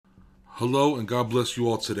Hello and God bless you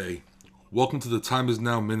all today. Welcome to the Time Is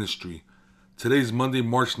Now ministry. Today is Monday,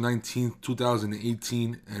 March 19th,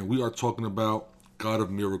 2018, and we are talking about God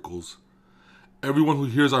of miracles. Everyone who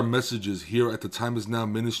hears our messages here at the Time Is Now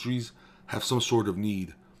ministries have some sort of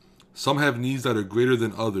need. Some have needs that are greater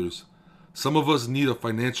than others. Some of us need a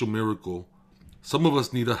financial miracle. Some of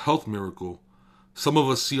us need a health miracle. Some of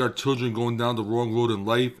us see our children going down the wrong road in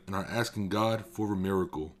life and are asking God for a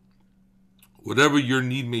miracle. Whatever your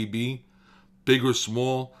need may be, big or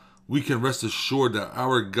small, we can rest assured that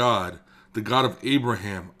our God, the God of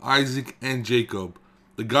Abraham, Isaac, and Jacob,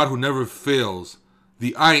 the God who never fails,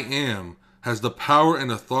 the I Am, has the power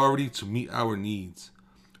and authority to meet our needs.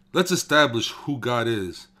 Let's establish who God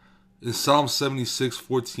is. In Psalm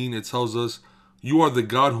 76:14, it tells us, "You are the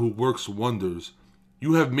God who works wonders.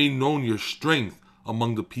 You have made known your strength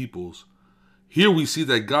among the peoples." Here we see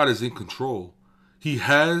that God is in control. He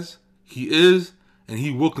has, He is, and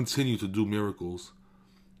He will continue to do miracles.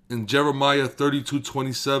 In Jeremiah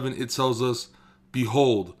 32:27, it tells us,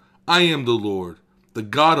 "Behold, I am the Lord, the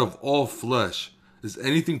God of all flesh. Is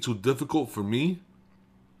anything too difficult for me?"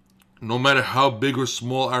 No matter how big or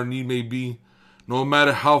small our need may be, no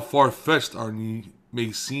matter how far-fetched our need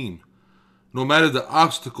may seem, no matter the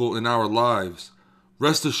obstacle in our lives,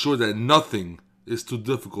 rest assured that nothing is too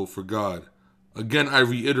difficult for God. Again, I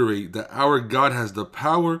reiterate that our God has the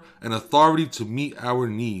power and authority to meet our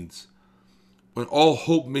needs. When all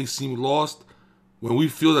hope may seem lost, when we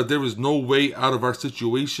feel that there is no way out of our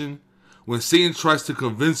situation, when Satan tries to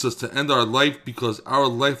convince us to end our life because our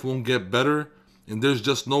life won't get better and there's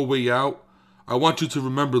just no way out, I want you to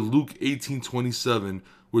remember Luke 18:27,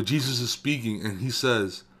 where Jesus is speaking and he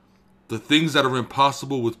says, "The things that are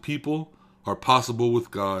impossible with people are possible with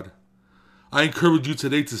God." I encourage you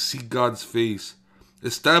today to seek God's face,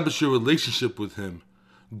 establish your relationship with Him,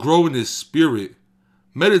 grow in His Spirit,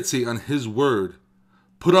 meditate on His Word,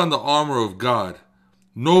 put on the armor of God,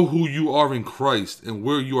 know who you are in Christ and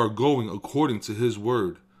where you are going according to His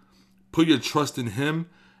Word. Put your trust in Him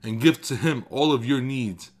and give to Him all of your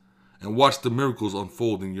needs and watch the miracles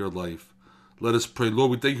unfold in your life. Let us pray.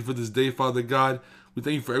 Lord, we thank you for this day, Father God. We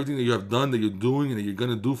thank you for everything that you have done, that you're doing, and that you're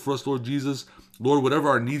going to do for us, Lord Jesus. Lord, whatever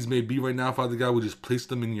our needs may be right now, Father God, we just place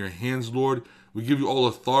them in your hands, Lord. We give you all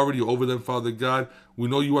authority over them, Father God. We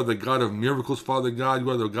know you are the God of miracles, Father God. You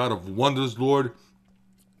are the God of wonders, Lord.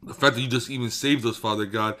 The fact that you just even saved us, Father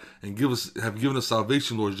God, and have given us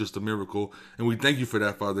salvation, Lord, is just a miracle. And we thank you for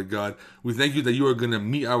that, Father God. We thank you that you are going to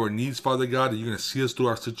meet our needs, Father God, that you're going to see us through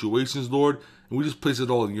our situations, Lord. And we just place it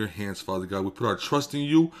all in your hands, Father God. We put our trust in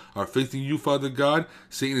you, our faith in you, Father God.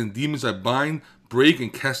 Satan and demons I bind, break,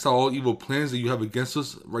 and cast out all evil plans that you have against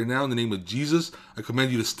us right now in the name of Jesus. I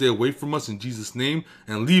command you to stay away from us in Jesus' name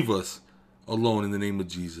and leave us alone in the name of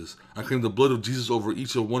Jesus. I claim the blood of Jesus over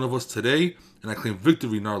each and one of us today, and I claim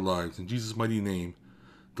victory in our lives in Jesus' mighty name.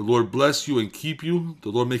 The Lord bless you and keep you. The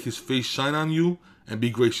Lord make his face shine on you and be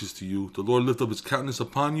gracious to you. The Lord lift up his countenance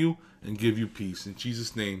upon you and give you peace. In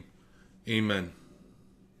Jesus' name, amen.